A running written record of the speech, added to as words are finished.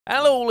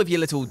Hello all of you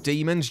little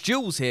demons,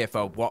 Jules here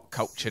for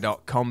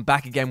WhatCulture.com,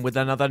 back again with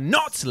another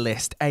Not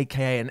List,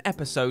 aka an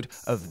episode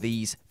of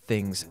These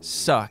Things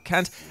Suck.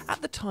 And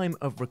at the time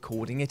of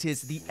recording, it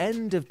is the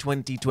end of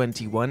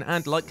 2021,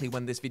 and likely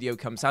when this video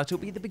comes out, it'll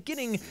be the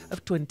beginning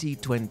of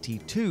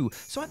 2022.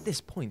 So at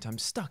this point, I'm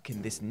stuck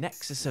in this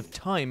nexus of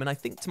time, and I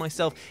think to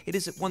myself, it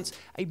is at once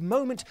a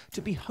moment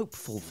to be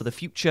hopeful for the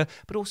future,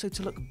 but also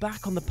to look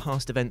back on the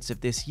past events of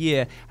this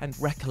year and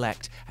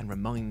recollect and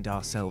remind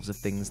ourselves of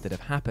things that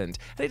have happened.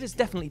 And it has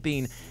definitely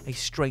been a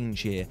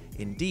strange year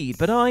indeed,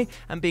 but I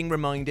am being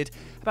reminded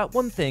about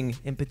one thing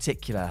in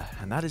particular,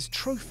 and that is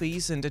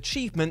trophies and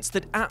achievements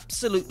that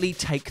absolutely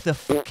take the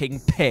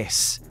fucking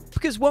piss.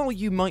 Because while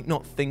you might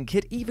not think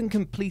it, even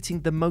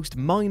completing the most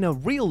minor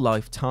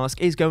real-life task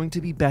is going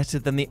to be better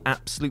than the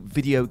absolute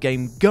video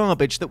game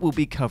garbage that we'll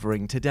be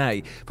covering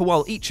today. For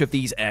while each of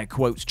these air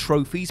quotes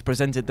trophies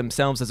presented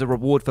themselves as a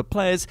reward for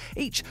players,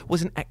 each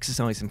was an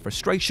exercise in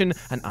frustration,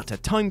 an utter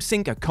time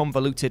sink, a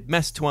convoluted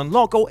mess to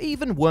unlock, or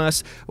even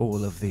worse,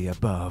 all of the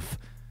above.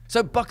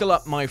 So buckle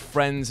up, my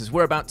friends, as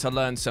we're about to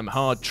learn some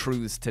hard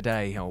truths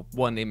today, or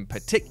one in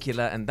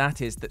particular, and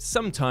that is that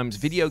sometimes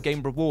video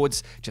game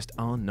rewards just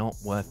are not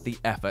worth the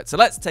effort. So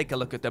let's take a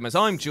look at them. As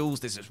I'm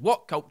Jules, this is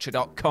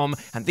WhatCulture.com,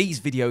 and these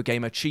video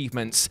game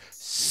achievements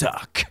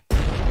suck.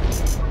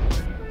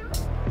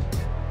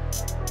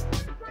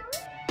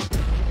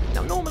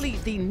 Normally,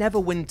 the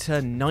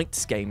Neverwinter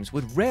Nights games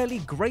would rarely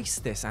grace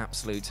this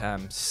absolute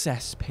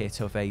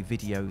cesspit of a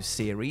video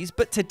series,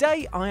 but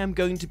today I am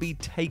going to be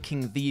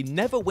taking the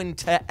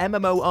Neverwinter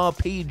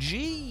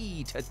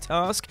MMORPG to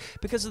task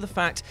because of the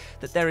fact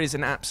that there is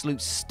an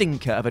absolute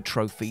stinker of a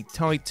trophy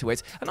tied to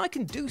it, and I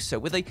can do so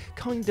with a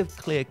kind of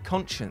clear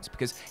conscience,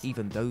 because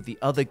even though the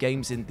other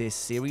games in this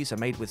series are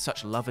made with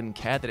such love and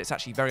care that it's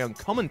actually very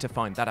uncommon to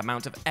find that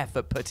amount of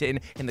effort put in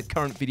the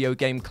current video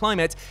game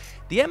climate,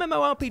 the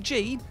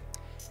MMORPG,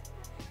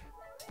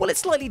 well,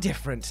 it's slightly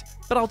different,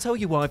 but I'll tell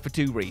you why for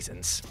two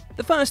reasons.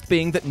 The first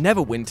being that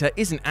Neverwinter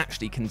isn't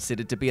actually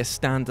considered to be a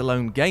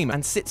standalone game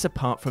and sits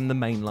apart from the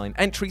mainline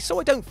entry, so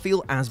I don't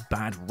feel as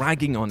bad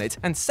ragging on it.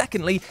 And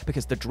secondly,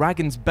 because the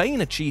Dragon's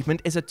Bane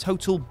achievement is a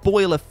total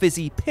boil of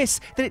fizzy piss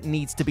that it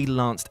needs to be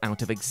lanced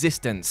out of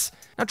existence.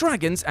 Now,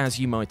 dragons, as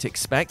you might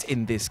expect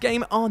in this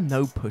game, are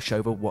no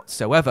pushover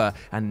whatsoever,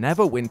 and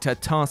Neverwinter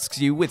tasks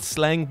you with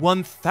slaying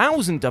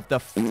 1,000 of the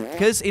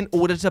fuckers in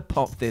order to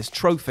pop this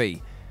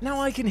trophy. Now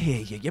I can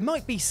hear you. You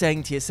might be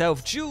saying to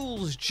yourself,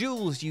 Jules,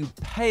 you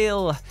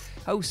pale,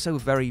 oh so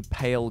very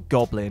pale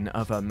goblin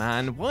of a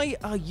man, why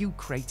are you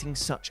creating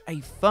such a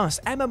fuss?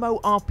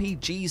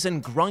 MMORPGs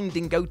and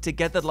grinding go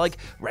together like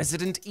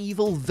Resident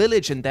Evil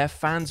Village and their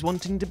fans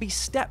wanting to be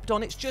stepped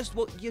on. It's just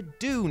what you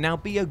do. Now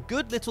be a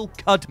good little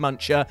cud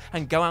muncher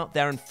and go out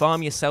there and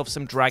farm yourself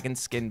some dragon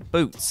skin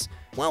boots.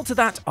 Well, to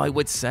that, I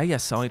would say,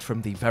 aside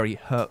from the very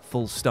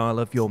hurtful style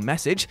of your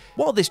message,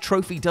 while this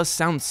trophy does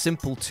sound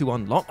simple to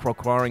unlock,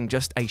 requiring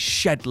just a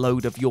shed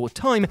load of your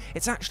time,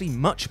 it's actually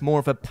much more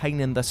of a pain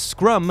in the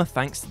scrum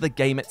thanks to the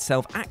game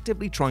itself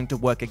actively trying to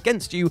work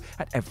against you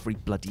at every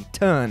bloody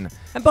turn.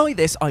 And by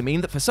this, I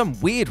mean that for some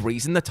weird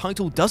reason, the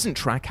title doesn't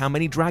track how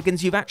many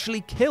dragons you've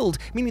actually killed,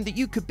 meaning that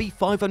you could be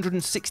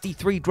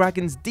 563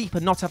 dragons deep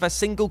and not have a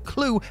single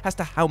clue as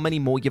to how many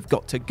more you've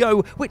got to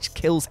go, which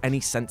kills any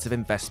sense of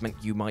investment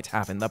you might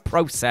have in the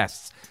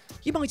process.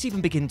 You might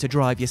even begin to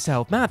drive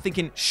yourself mad,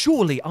 thinking,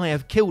 surely I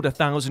have killed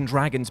 1,000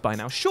 dragons by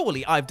now,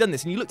 surely I've done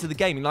this, and you look to the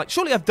game and you're like,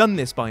 surely I've done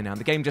this by now, and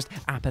the game just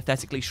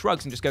apathetically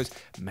shrugs and just goes,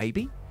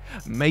 maybe,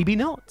 maybe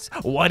not.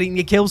 Why didn't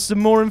you kill some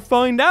more and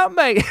find out,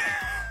 mate?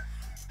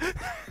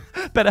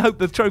 Better hope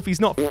the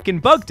trophy's not fucking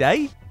bugged,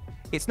 eh?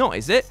 It's not,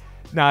 is it?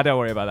 Nah, don't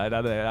worry about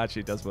that, it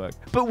actually does work.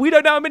 But we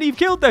don't know how many you've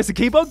killed though, so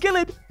keep on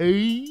killing.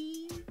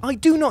 I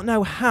do not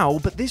know how,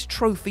 but this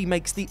trophy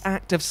makes the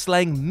act of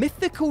slaying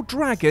mythical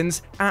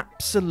dragons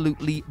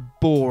absolutely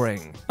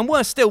boring. And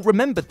worse still,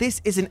 remember, this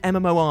is an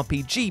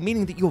MMORPG,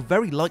 meaning that you're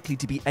very likely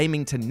to be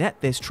aiming to net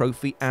this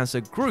trophy as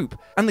a group.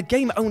 And the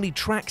game only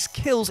tracks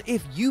kills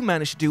if you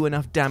manage to do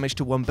enough damage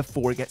to one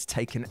before it gets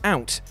taken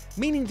out.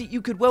 Meaning that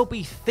you could well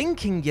be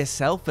thinking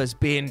yourself as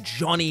being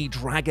Johnny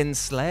Dragon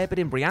Slayer, but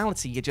in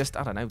reality you're just,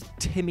 I don't know,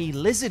 Timmy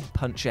Lizard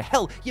Puncher.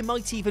 Hell, you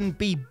might even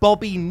be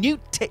Bobby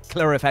Newt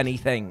Tickler if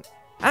anything.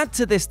 Add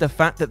to this the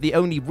fact that the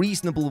only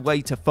reasonable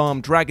way to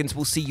farm dragons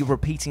will see you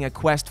repeating a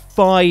quest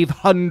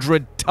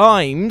 500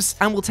 times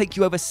and will take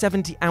you over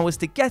 70 hours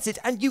to get it,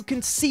 and you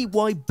can see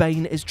why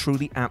Bane is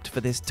truly apt for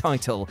this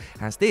title,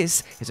 as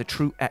this is a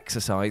true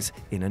exercise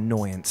in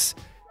annoyance.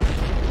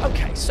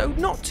 Okay, so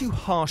not too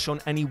harsh on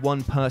any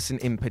one person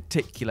in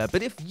particular,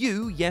 but if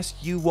you, yes,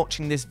 you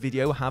watching this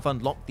video have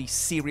unlocked the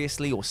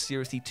Seriously or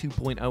Seriously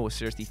 2.0 or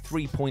Seriously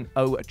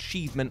 3.0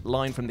 achievement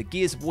line from the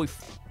Gears of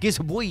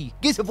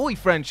War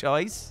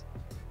franchise,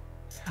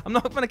 I'm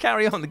not going to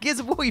carry on, the Gears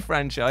of War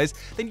franchise,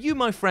 then you,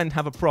 my friend,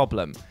 have a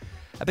problem.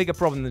 A bigger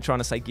problem than trying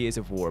to say Gears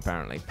of War,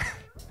 apparently.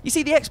 You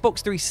see, the Xbox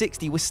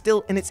 360 was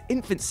still in its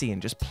infancy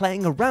and just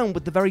playing around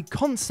with the very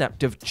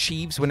concept of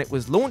Chiefs when it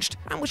was launched,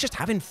 and was just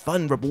having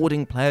fun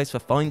rewarding players for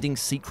finding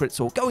secrets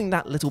or going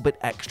that little bit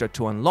extra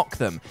to unlock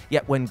them.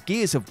 Yet when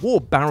Gears of War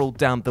barreled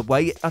down the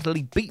way, it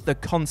utterly beat the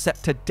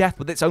concept to death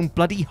with its own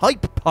bloody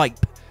hype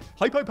pipe.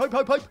 Hype, hype, hype,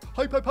 hype, hype,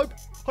 hype, hype, hype,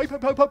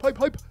 hype, hype, hype, hype,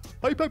 hype,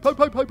 hype, hype, hype,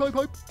 hype, hype, hype,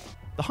 hype.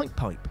 The hype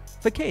pipe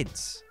for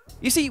kids.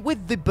 You see,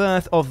 with the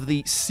birth of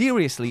the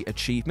Seriously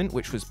achievement,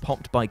 which was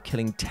popped by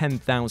killing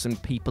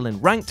 10,000 people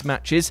in ranked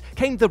matches,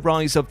 came the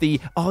rise of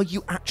the "Are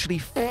you actually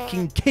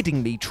fucking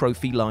kidding me"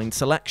 trophy line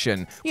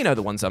selection. You know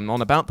the ones I'm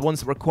on about, the ones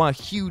that require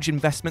huge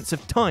investments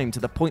of time to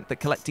the point that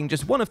collecting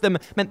just one of them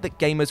meant that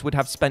gamers would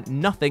have spent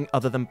nothing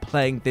other than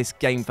playing this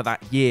game for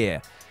that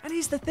year. And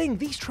here's the thing,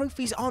 these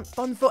trophies aren't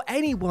fun for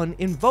anyone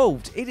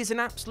involved. It is an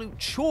absolute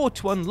chore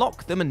to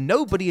unlock them, and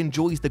nobody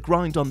enjoys the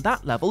grind on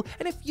that level.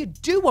 And if you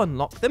do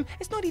unlock them,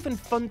 it's not even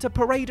fun to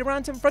parade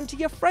around in front of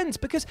your friends,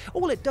 because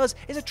all it does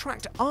is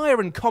attract ire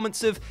and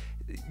comments of,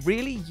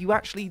 "Really? You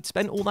actually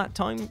spent all that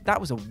time?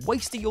 That was a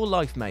waste of your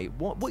life, mate.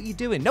 What are you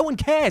doing? No one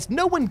cares.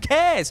 No one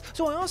cares."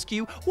 So I ask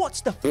you,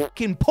 what's the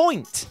fucking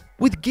point?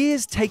 With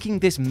Gears taking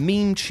this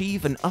meme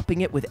chief and upping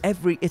it with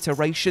every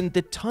iteration,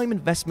 the time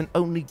investment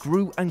only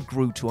grew and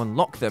grew to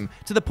unlock them,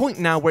 to the point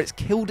now where it's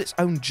killed its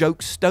own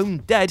joke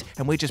stone dead,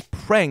 and we're just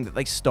praying that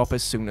they stop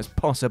as soon as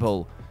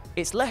possible.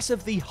 It's less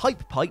of the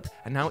hype pipe,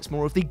 and now it's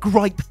more of the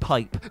gripe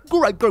pipe.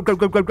 Gripe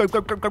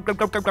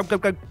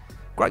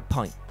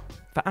pipe.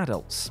 For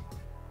adults.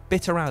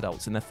 Bitter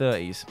adults in their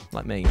 30s,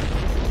 like me.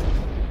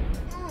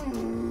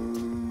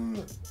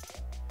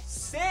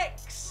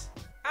 6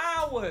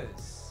 hours!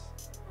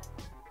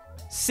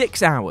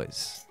 6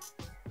 hours.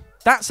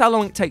 That's how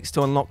long it takes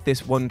to unlock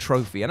this one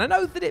trophy, and I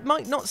know that it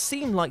might not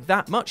seem like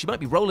that much. You might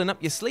be rolling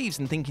up your sleeves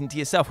and thinking to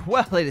yourself,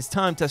 well, it is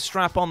time to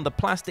strap on the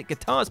plastic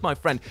guitars, my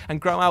friend,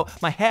 and grow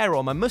out my hair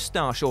or my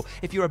moustache, or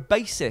if you're a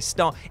bassist,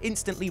 start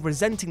instantly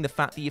resenting the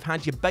fact that you've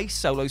had your bass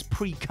solos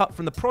pre-cut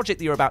from the project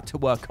that you're about to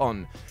work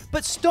on.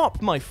 But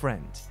stop, my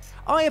friend.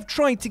 I have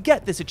tried to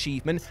get this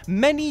achievement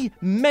many,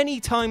 many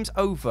times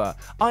over.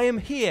 I am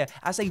here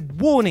as a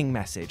warning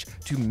message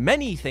to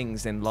many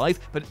things in life,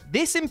 but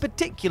this in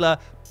particular,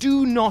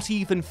 do not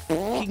even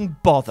fucking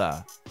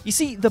bother. You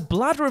see, the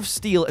Bladder of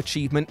Steel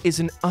achievement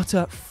is an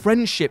utter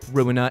friendship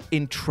ruiner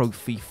in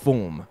trophy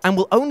form, and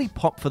will only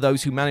pop for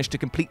those who manage to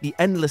complete the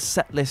Endless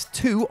Setlist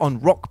 2 on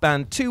Rock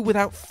Band 2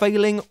 without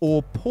failing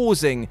or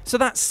pausing. So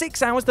that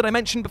 6 hours that I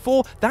mentioned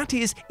before, that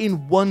is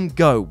in one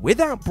go,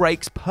 without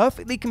breaks,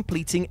 perfectly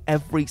completing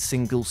every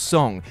single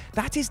song.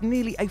 That is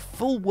nearly a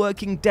full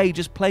working day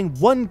just playing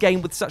one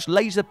game with such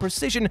laser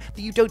precision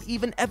that you don't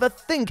even ever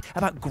think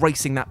about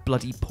gracing that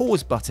bloody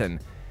pause button.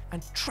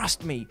 And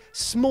trust me,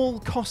 small,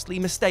 costly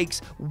mistakes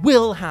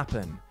will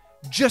happen.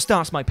 Just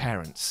ask my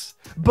parents.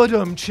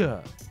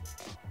 Badum-cha.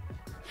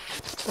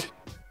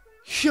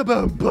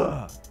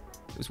 Shabamba.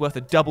 It was worth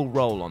a double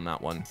roll on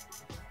that one.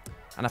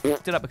 And I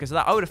fucked it up because of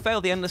that. I would have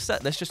failed the Endless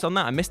Setlist just on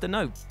that. I missed a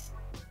note.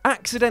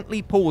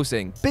 Accidentally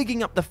pausing,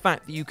 bigging up the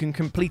fact that you can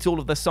complete all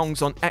of the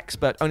songs on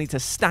Expert only to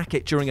stack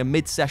it during a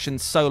mid-session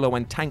solo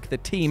and tank the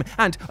team,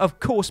 and of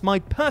course my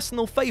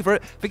personal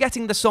favourite,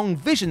 forgetting the song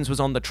Visions was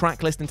on the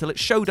track list until it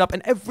showed up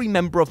and every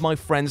member of my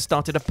friends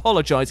started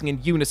apologising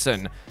in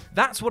unison.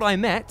 That's what I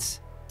met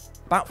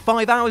about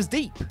 5 hours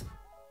deep.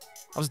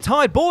 I was a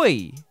tired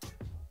boy.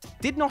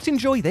 Did not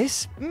enjoy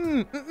this.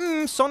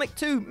 Sonic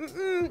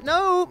 2.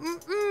 No.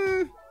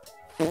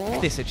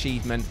 This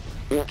achievement.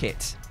 Fuck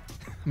it.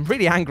 I'm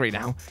really angry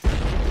now.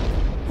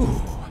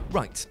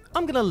 Right,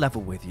 I'm gonna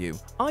level with you.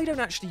 I don't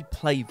actually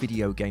play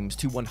video games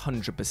to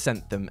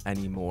 100% them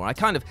anymore. I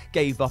kind of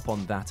gave up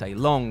on that a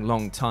long,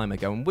 long time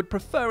ago and would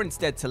prefer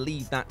instead to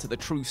leave that to the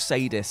true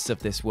sadists of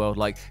this world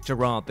like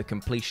Gerard the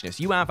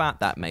Completionist. You have at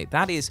that, mate.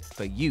 That is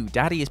for you.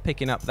 Daddy is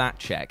picking up that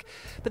check.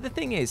 But the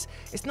thing is,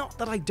 it's not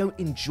that I don't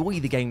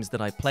enjoy the games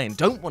that I play and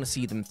don't want to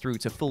see them through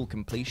to full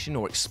completion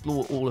or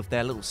explore all of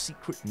their little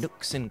secret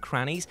nooks and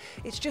crannies.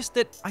 It's just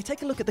that I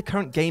take a look at the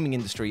current gaming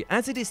industry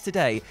as it is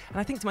today and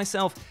I think to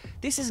myself,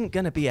 this isn't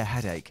going to be a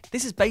headache.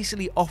 This is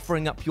basically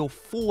offering up your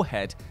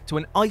forehead to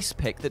an ice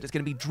pick that is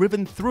going to be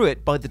driven through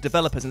it by the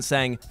developers and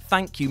saying,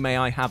 "Thank you, may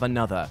I have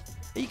another?"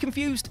 Are you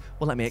confused?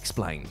 Well, let me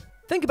explain.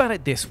 Think about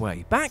it this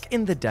way. Back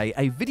in the day,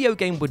 a video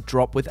game would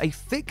drop with a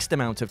fixed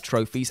amount of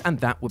trophies and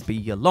that would be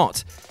your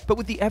lot. But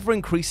with the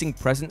ever-increasing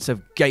presence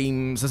of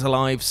games as a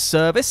live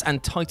service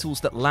and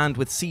titles that land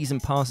with season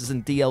passes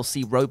and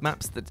DLC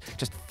roadmaps that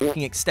just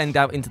fucking extend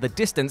out into the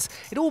distance,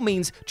 it all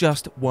means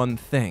just one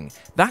thing.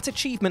 That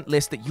achievement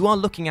list that you are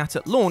looking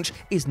at launch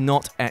is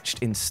not etched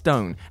in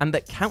stone, and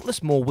that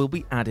countless more will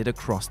be added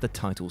across the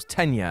title's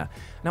tenure.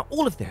 Now,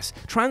 all of this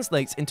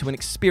translates into an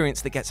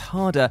experience that gets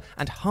harder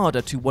and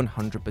harder to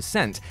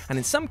 100%. And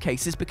in some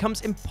cases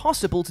becomes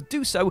impossible to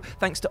do so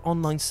thanks to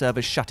online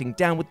servers shutting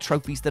down with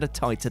trophies that are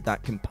tied to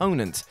that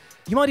component.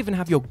 You might even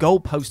have your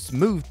goalposts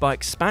moved by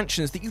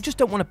expansions that you just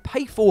don't want to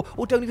pay for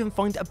or don't even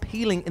find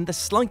appealing in the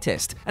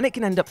slightest, and it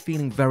can end up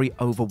feeling very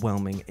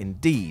overwhelming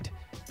indeed.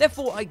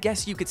 Therefore, I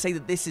guess you could say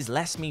that this is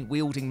less me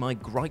wielding my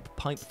gripe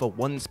pipe for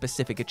one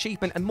specific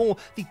achievement and more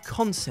the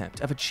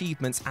concept of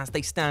achievements as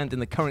they stand in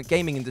the current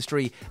gaming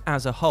industry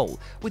as a whole.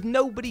 With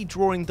nobody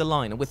drawing the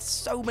line and with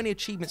so many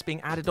achievements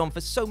being added on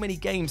for so many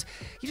games,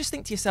 you just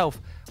think to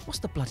yourself, what's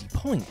the bloody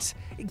point?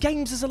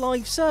 Games as a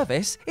live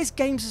service? Is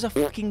games as a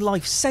fucking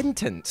life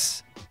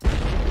sentence?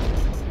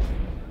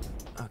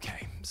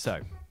 Okay, so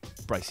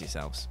brace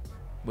yourselves.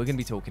 We're going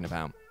to be talking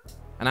about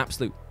an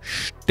absolute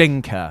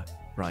stinker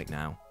right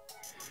now.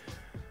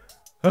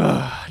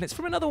 And it's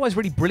from an otherwise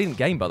really brilliant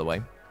game, by the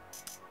way.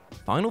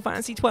 Final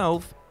Fantasy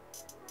XII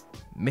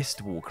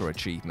Mistwalker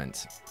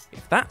achievement.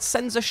 If that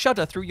sends a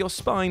shudder through your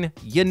spine,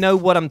 you know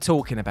what I'm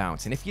talking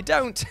about. And if you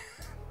don't...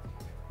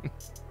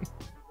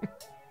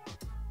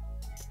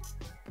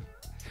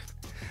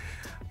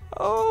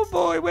 oh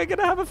boy, we're going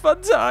to have a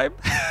fun time.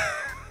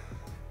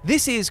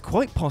 This is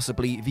quite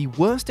possibly the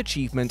worst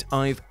achievement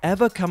I've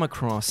ever come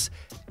across,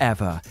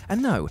 ever.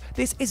 And no,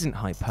 this isn't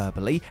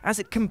hyperbole, as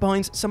it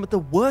combines some of the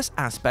worst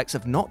aspects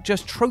of not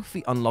just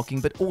trophy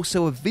unlocking, but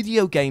also of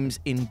video games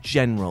in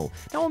general.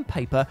 Now on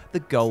paper,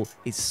 the goal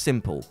is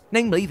simple,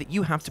 namely that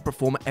you have to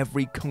perform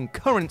every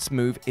concurrence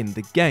move in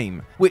the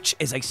game, which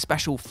is a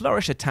special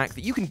flourish attack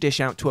that you can dish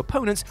out to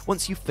opponents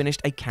once you've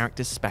finished a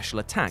character's special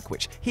attack,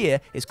 which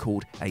here is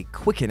called a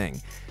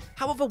quickening.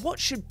 However, what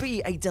should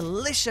be a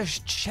delicious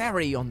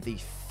cherry on the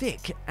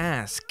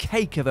thick-ass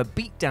cake of a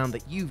beatdown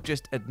that you've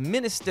just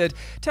administered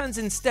turns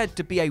instead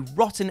to be a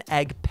rotten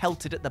egg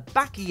pelted at the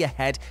back of your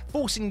head,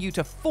 forcing you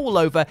to fall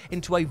over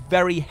into a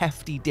very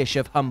hefty dish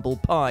of humble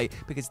pie.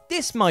 Because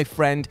this, my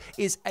friend,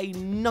 is a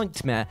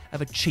nightmare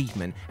of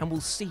achievement and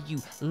will see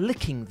you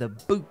licking the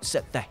boots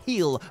at the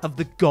heel of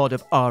the god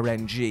of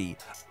RNG.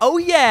 Oh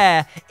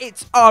yeah,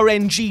 it's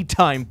RNG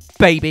time,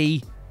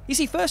 baby! You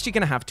see, first you're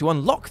going to have to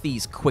unlock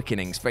these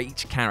quickenings for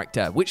each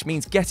character, which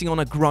means getting on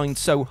a grind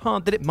so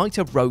hard that it might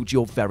erode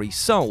your very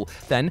soul.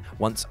 Then,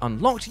 once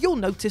unlocked, you'll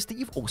notice that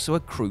you've also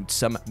accrued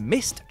some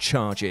missed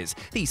charges.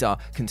 These are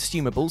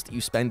consumables that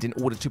you spend in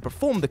order to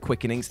perform the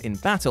quickenings in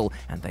battle,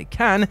 and they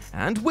can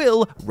and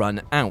will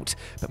run out.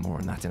 But more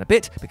on that in a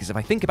bit, because if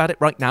I think about it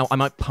right now, I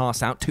might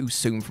pass out too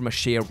soon from a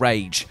sheer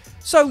rage.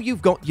 So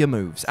you've got your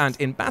moves, and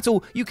in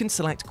battle, you can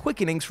select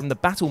quickenings from the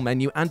battle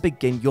menu and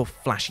begin your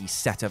flashy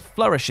set of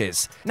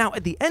flourishes. Now,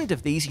 at the end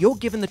of these, you're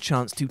given the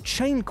chance to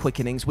chain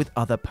quickenings with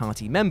other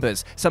party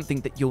members,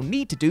 something that you'll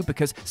need to do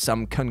because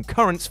some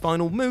concurrence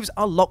final moves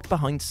are locked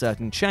behind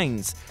certain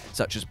chains,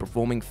 such as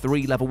performing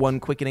 3 level 1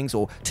 quickenings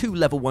or 2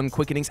 level 1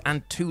 quickenings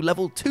and 2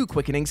 level 2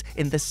 quickenings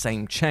in the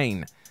same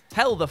chain.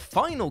 Hell, the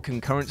final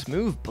concurrence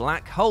move,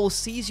 Black Hole,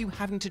 sees you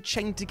having to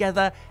chain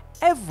together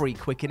every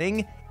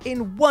quickening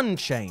in one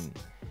chain.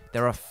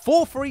 There are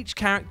 4 for each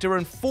character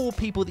and 4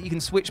 people that you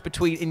can switch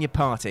between in your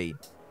party.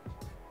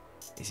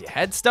 Is your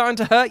head starting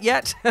to hurt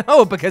yet?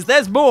 Oh, because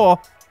there's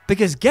more!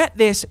 Because get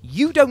this,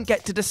 you don't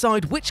get to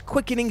decide which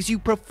quickenings you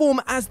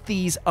perform as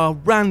these are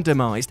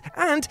randomized,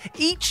 and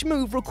each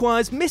move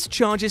requires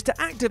mischarges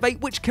to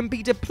activate which can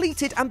be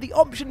depleted, and the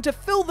option to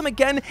fill them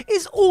again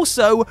is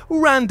also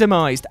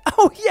randomized.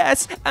 Oh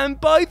yes, and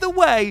by the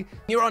way,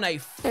 you're on a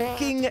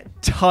fucking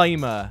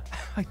timer.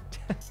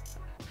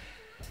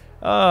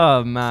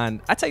 Oh man,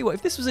 I tell you what,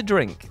 if this was a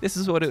drink, this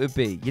is what it would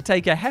be. You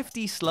take a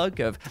hefty slug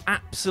of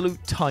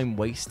absolute time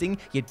wasting,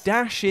 you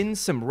dash in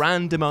some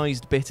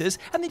randomized bitters,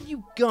 and then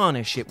you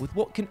garnish it with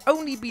what can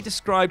only be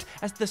described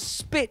as the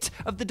spit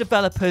of the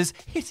developers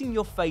hitting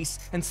your face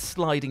and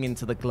sliding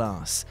into the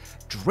glass.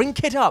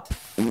 Drink it up,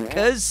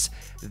 because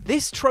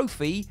this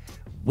trophy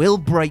will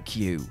break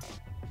you.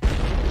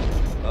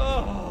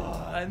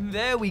 And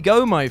there we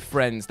go, my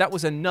friends. That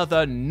was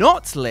another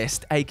Not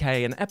List,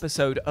 aka an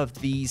episode of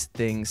These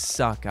Things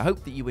Suck. I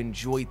hope that you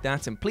enjoyed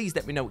that, and please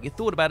let me know what you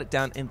thought about it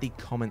down in the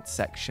comment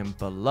section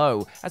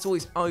below. As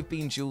always, I've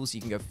been Jules.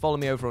 You can go follow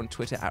me over on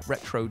Twitter at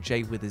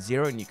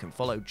RetroJ0, and you can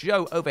follow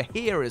Joe over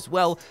here as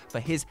well for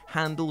his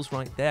handles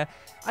right there.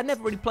 I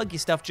never really plug your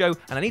stuff, Joe,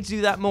 and I need to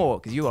do that more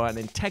because you are an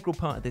integral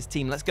part of this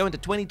team. Let's go into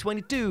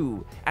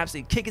 2022.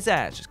 Absolutely kick its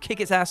ass. Just kick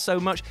its ass so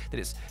much that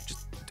it's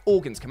just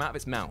organs come out of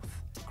its mouth.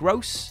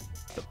 Gross,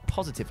 but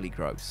positively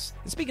gross.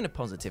 And speaking of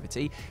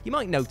positivity, you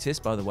might notice,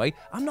 by the way,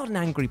 I'm not an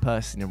angry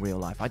person in real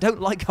life. I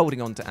don't like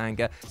holding on to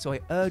anger, so I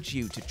urge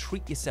you to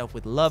treat yourself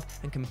with love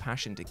and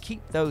compassion to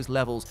keep those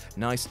levels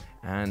nice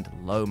and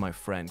low, my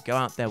friend. Go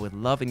out there with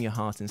love in your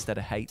heart instead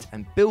of hate,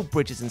 and build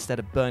bridges instead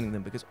of burning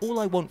them, because all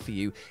I want for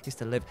you is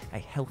to live a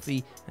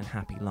healthy and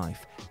happy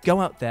life. Go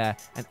out there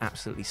and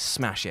absolutely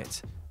smash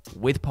it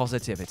with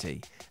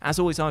positivity. As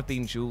always, I've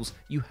been Jules.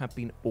 You have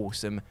been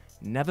awesome.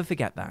 Never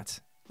forget that.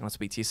 I'll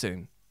speak to you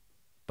soon.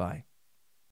 Bye.